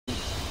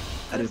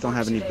I just don't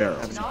have any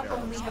barrels. Not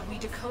only have we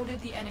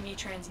decoded the enemy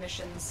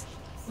transmissions,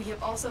 we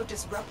have also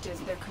disrupted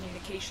their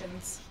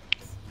communications.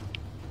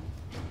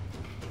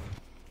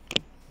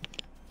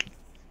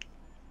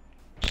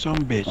 Some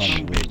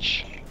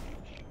bitch.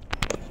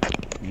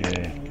 Yeah.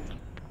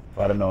 If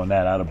I'd have known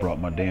that, I'd have brought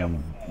my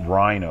damn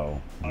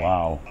Rhino.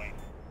 Wow.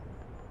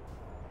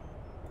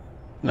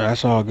 No,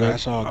 that's all good.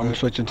 That's all good. I'm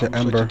switching to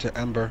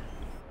Ember.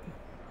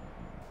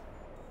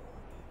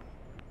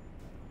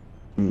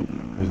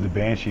 Because the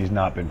Banshee's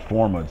not been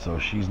formed, so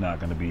she's not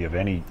going to be of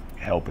any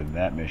help in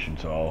that mission.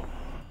 So I'll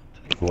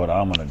tell you what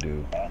I'm going to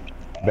do.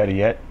 Better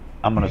yet,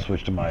 I'm going to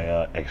switch to my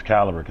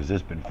Excalibur because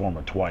it's been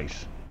formed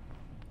twice.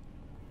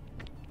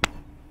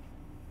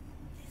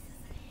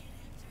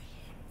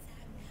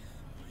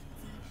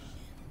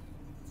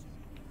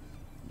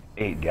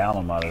 8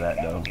 gallon out of that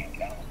though.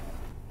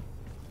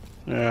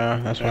 Yeah,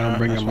 that's why I'm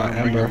bringing my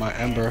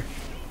Ember.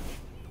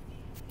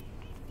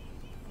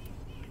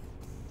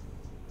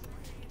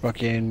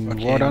 Fucking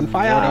Ward on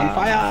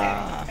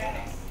fire!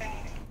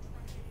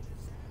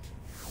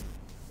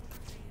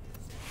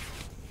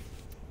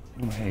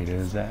 Who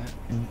haters that?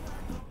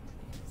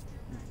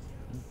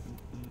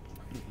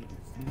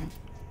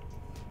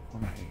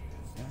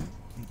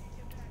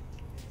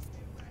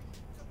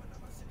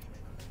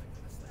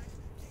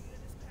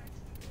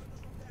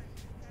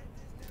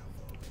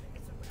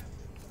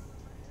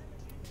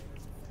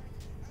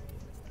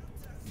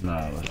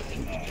 Nah, let's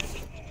keep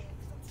it.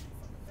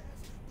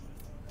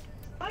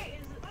 Why is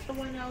it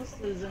someone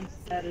else's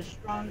that is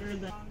stronger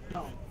than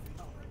no?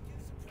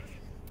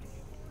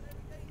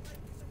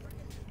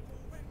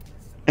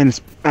 And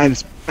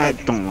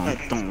don't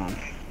want.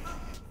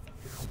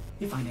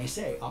 If I may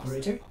say,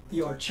 operator,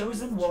 your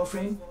chosen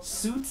warframe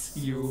suits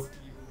you.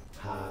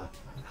 Ha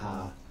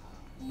ha.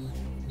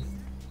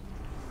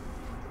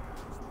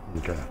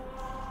 Okay.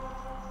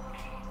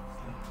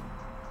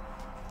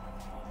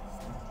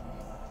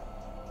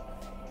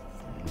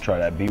 Try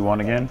that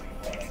B1 again.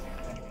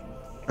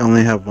 I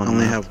only have one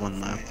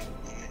left.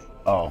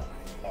 Oh.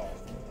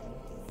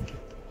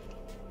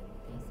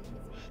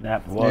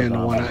 Snap was and the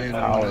on one his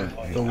power.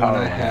 The one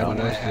I had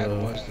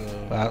was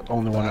the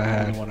only one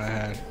I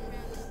had.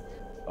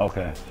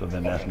 Okay, so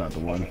then that's not the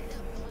one.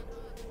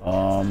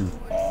 Well,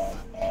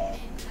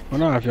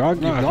 no, if y'all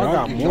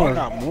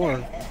got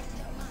more,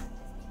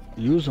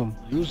 use them.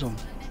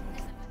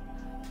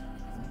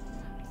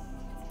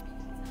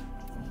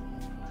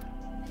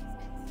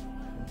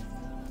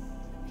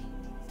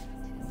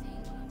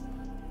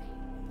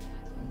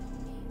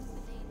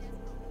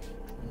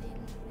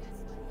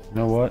 You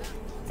know what?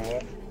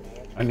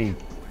 I need,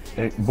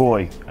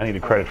 boy, I need a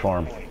credit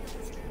farm.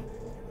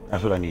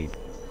 That's what I need.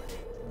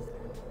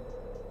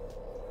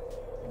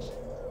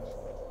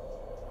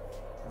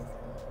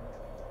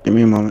 Give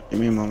me a moment.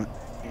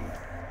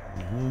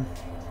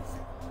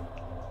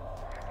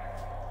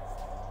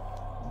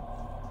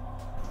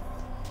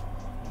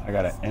 I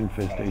got an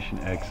infestation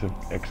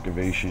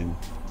excavation.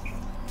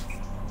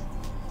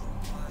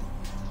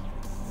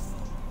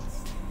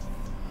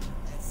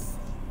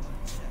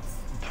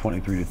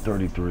 $23 to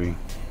 $33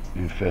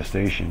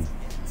 infestation.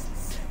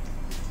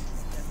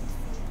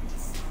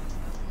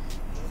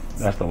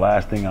 That's the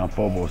last thing on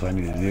Phobos I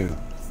need to do.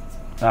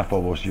 Not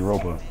Phobos,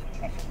 Europa.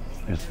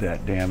 It's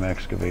that damn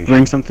excavation.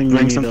 Bring something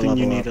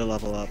you need to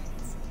level up.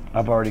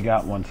 I've already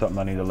got something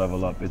I need to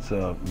level up. It's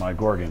my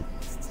Gorgon.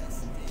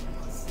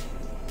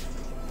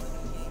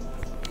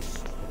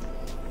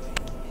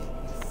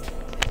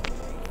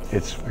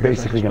 It's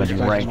basically going to be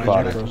rank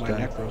fodder.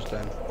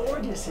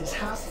 Ordis is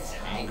half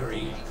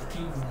angry.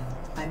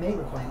 I may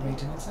require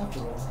maintenance after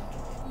all.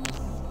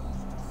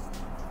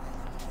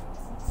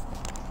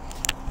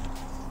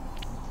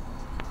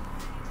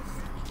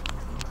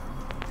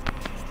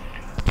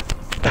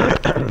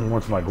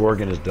 Once my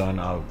Gorgon is done,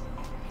 I'll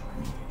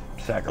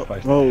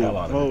sacrifice the hell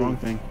out of it. Wrong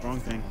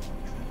thing.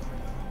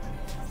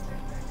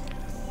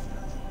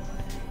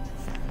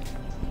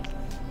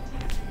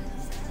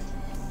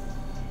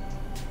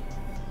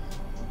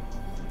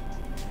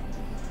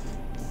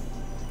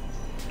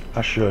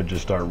 I should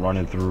just start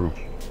running through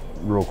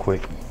real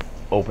quick,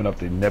 open up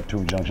the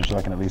Neptune Junction so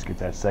I can at least get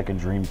that second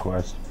dream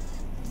quest.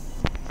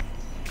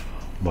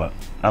 But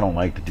I don't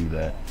like to do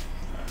that.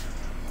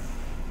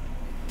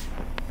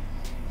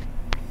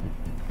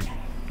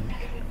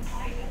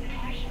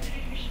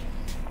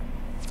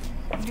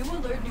 New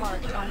alert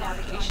marked on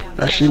navigation.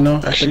 Actually, no.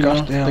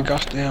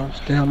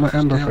 Stay on my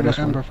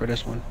Ember for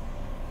this one.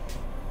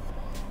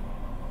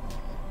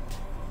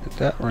 Get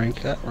that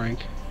rank.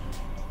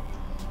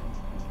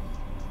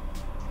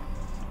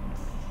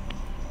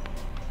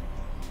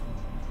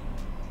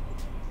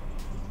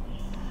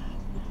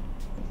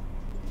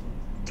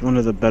 It's one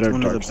of the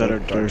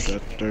better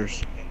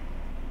sectors.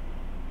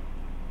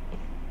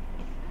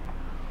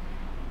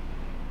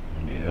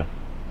 Yeah.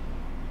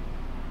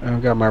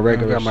 I've got my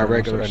regular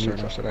so I need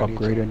to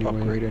upgrade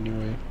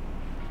anyway.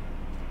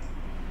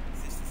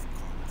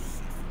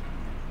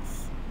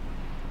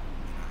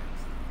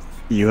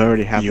 You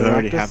already have the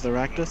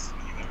Raktus?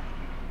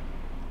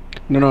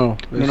 No.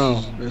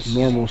 It's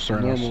normal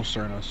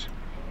Cernus.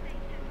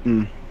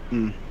 Hmm.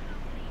 Hmm.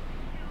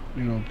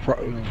 You know,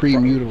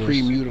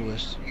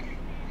 pre-mutilist.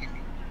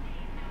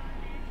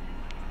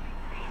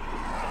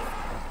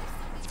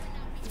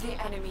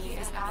 The enemy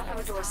is at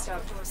our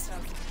doorstep.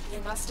 We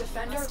must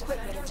defend our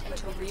equipment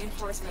until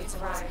reinforcements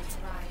arrive.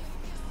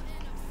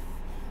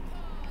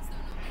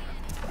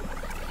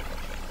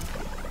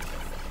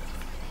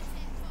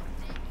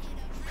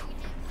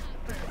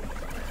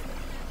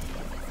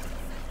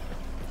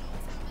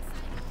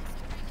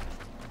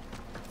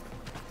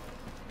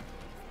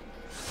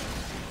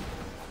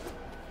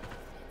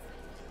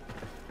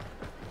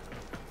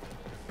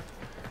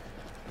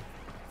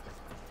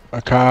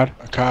 Akkad.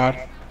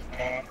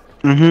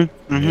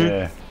 Mm-hmm. Mm-hmm.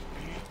 Yeah.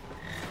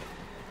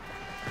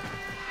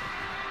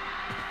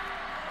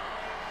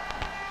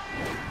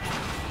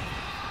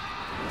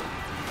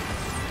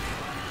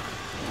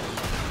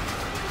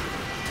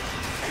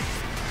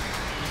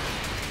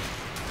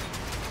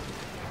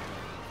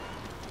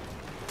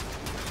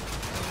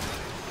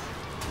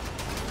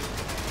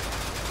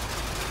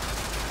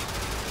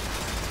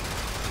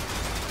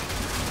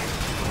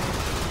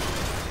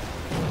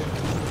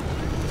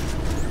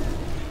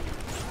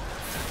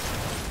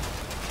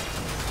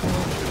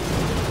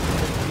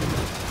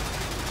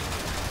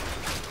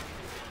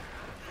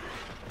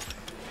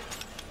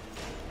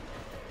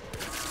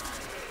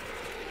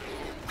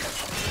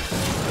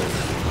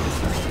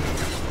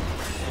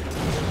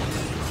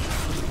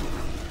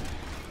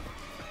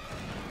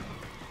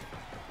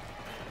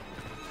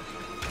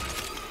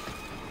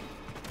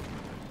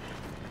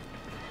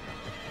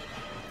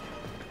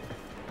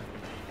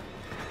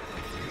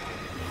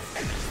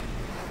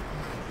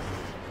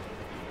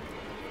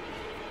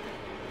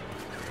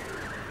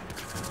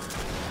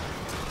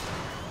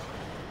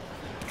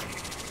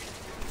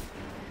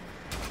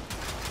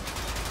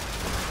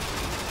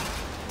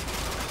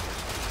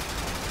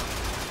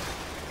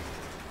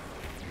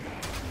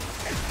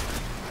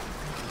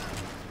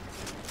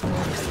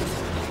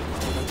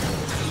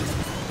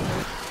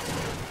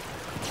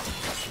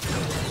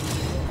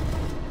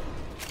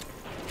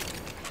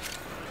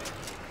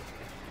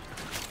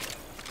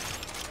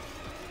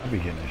 I be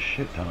getting a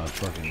shit ton of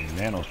fucking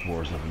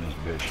nanospores up in this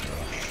bitch,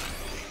 though.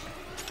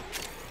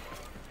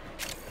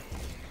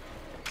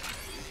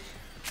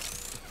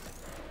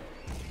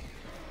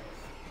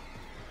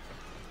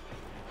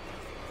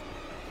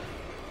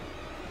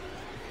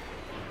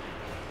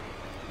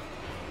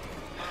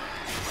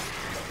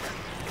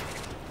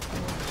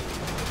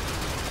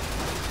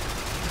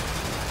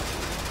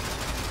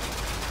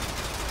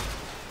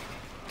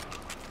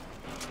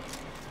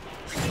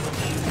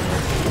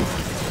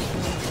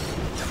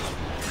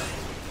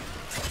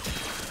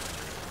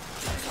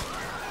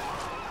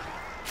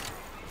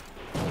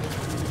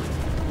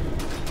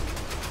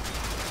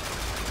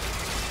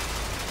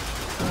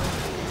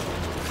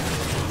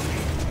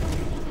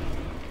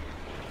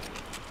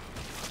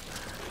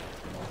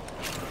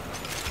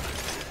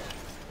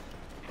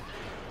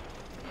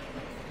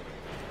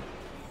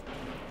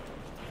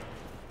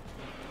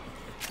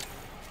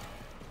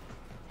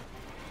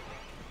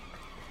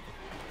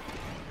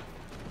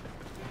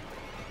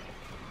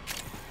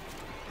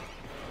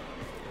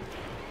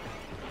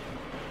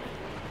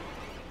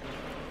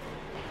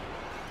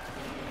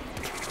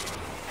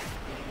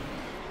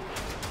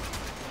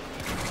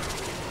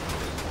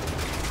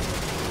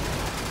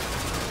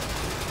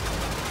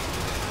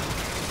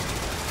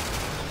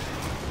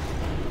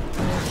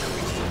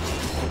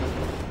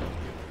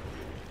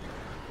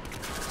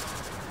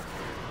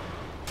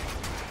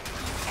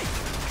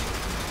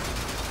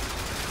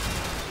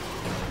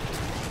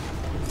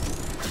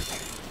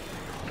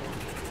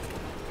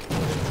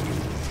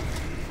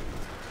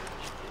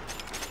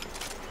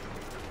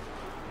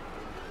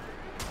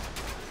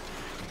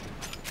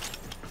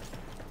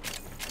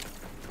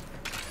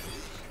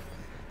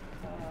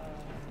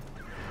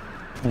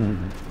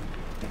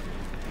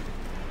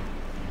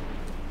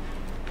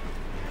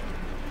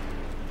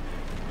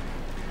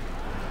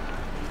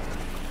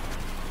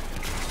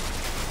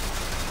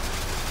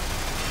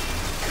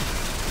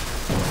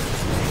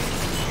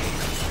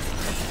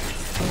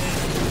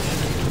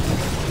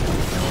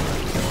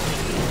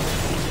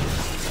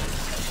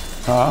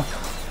 Huh?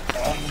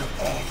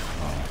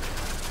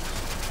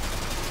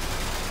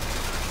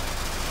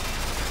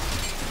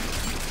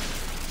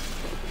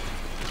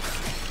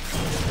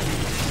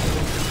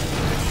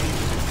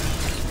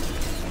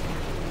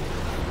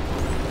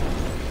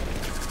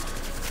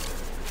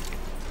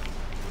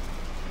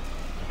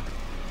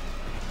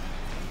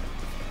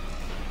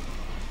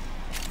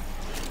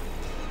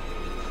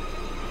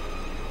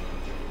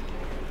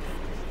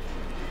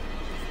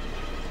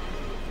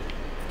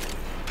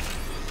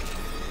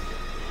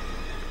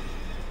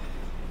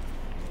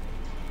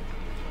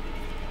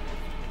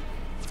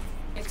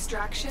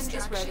 Extraction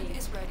is ready,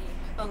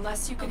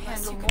 unless you can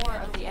handle more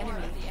of the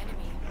enemy.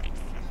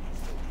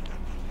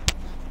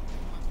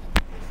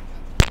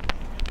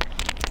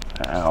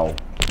 Ow.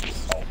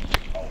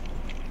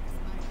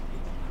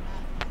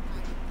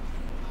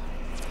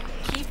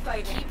 Keep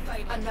fighting.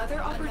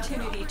 Another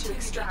opportunity to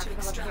extract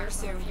will appear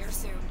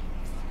soon.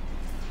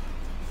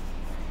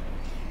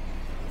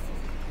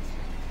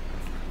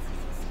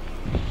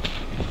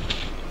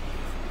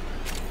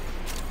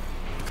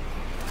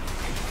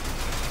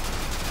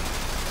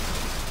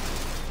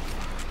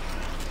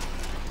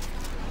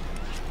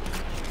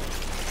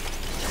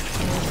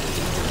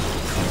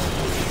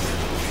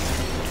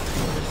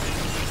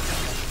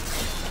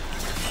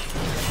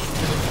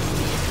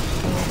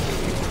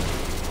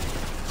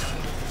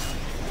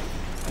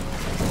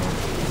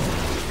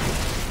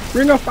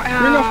 Ring of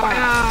fire! Ring of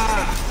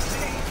fire!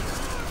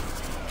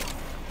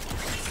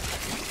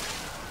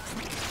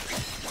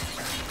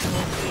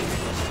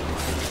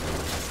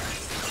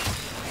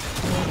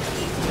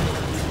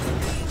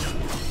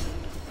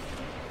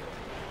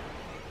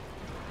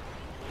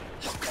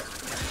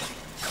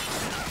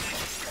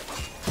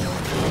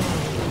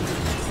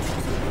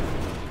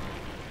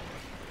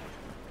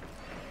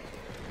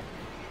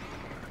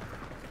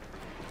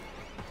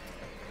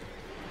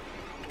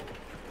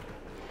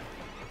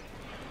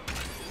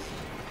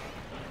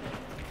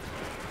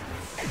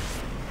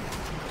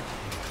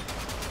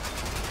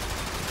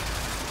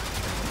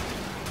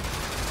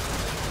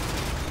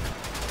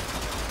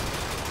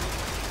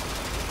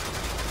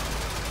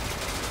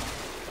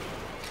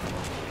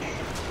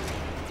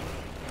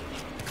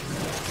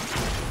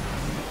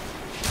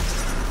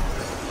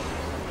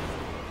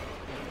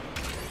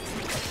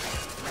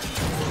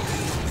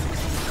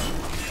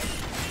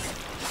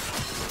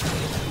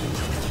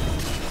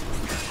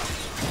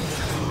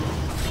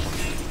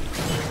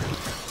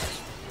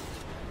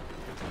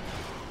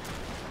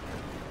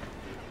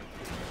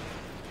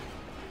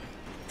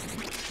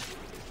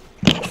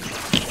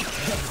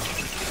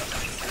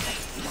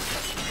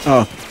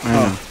 Oh,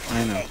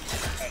 I know.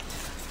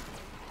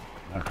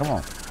 Now, come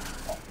on.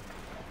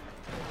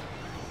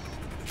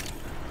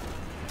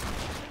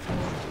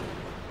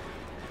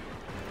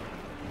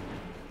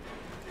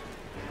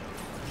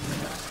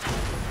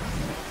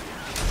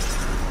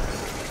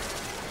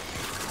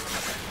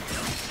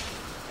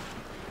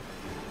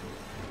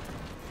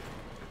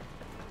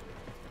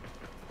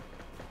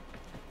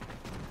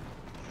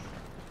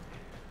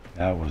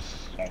 That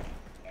was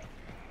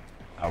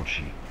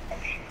ouchie.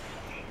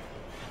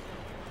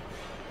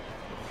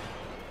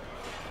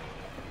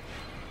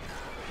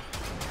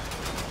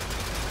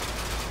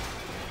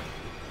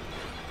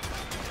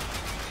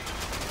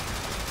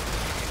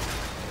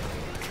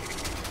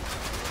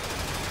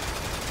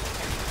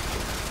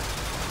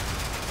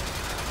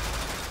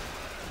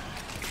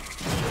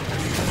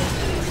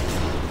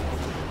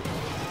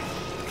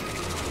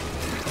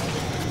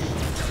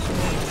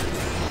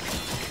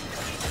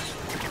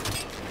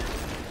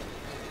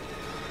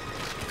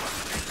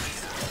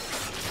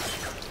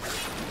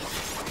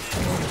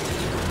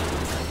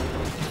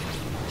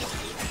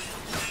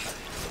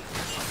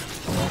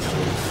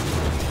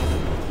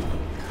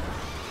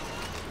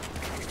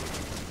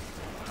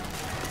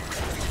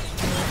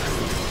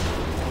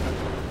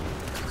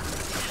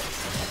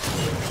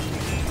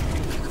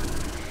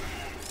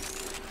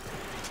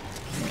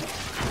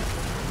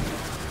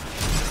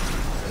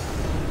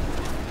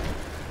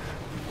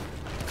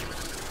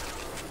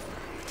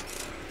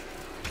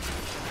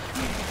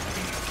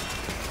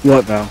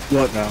 What now?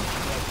 What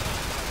now?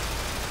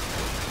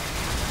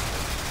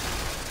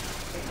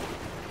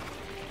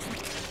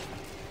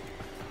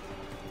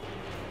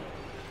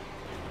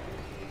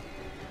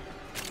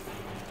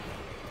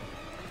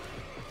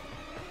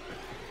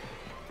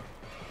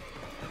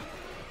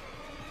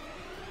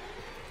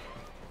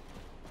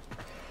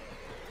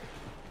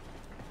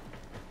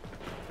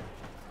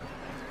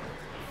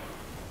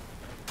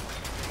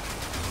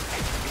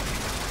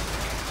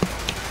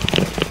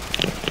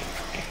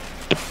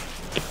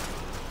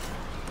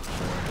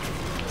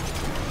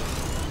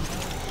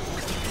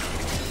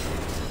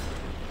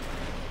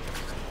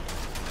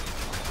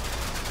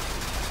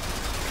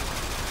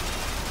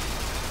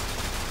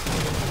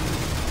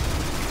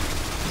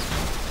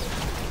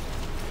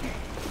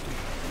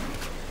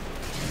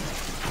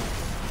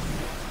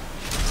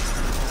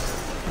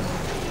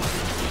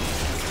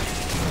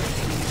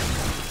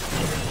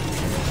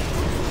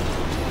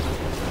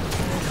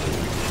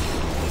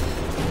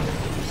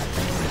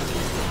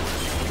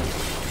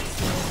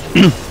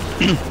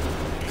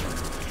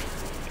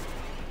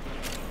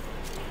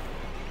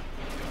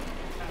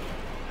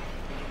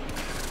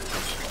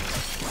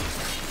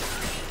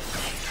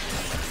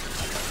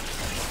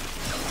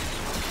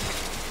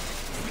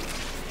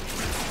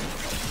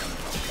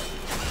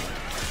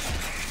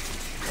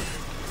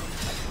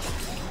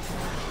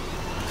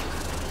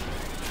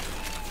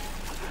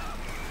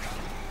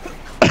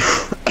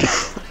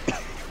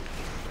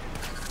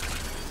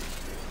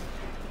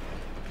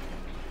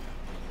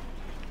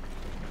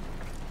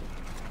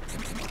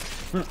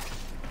 Hmm.